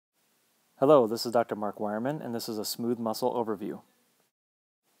Hello, this is Dr. Mark Wireman, and this is a smooth muscle overview.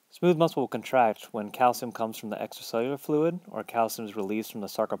 Smooth muscle will contract when calcium comes from the extracellular fluid or calcium is released from the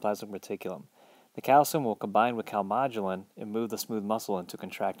sarcoplasmic reticulum. The calcium will combine with calmodulin and move the smooth muscle into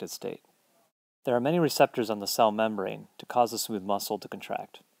contracted state. There are many receptors on the cell membrane to cause the smooth muscle to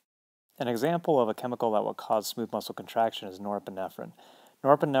contract. An example of a chemical that will cause smooth muscle contraction is norepinephrine.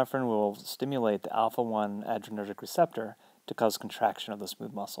 Norepinephrine will stimulate the alpha-1 adrenergic receptor to cause contraction of the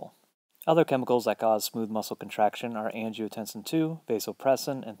smooth muscle. Other chemicals that cause smooth muscle contraction are angiotensin II,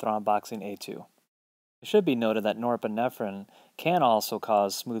 vasopressin, and thromboxane A2. It should be noted that norepinephrine can also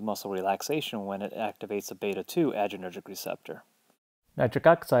cause smooth muscle relaxation when it activates the beta-2 adrenergic receptor. Nitric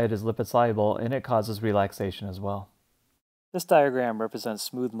oxide is lipid-soluble and it causes relaxation as well. This diagram represents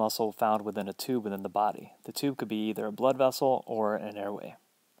smooth muscle found within a tube within the body. The tube could be either a blood vessel or an airway.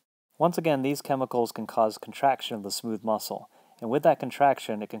 Once again, these chemicals can cause contraction of the smooth muscle, and with that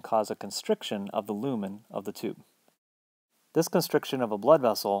contraction, it can cause a constriction of the lumen of the tube. This constriction of a blood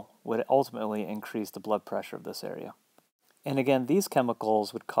vessel would ultimately increase the blood pressure of this area. And again, these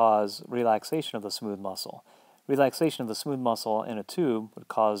chemicals would cause relaxation of the smooth muscle. Relaxation of the smooth muscle in a tube would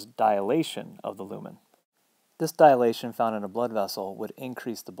cause dilation of the lumen. This dilation found in a blood vessel would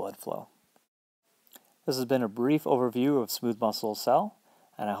increase the blood flow. This has been a brief overview of smooth muscle cell,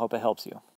 and I hope it helps you.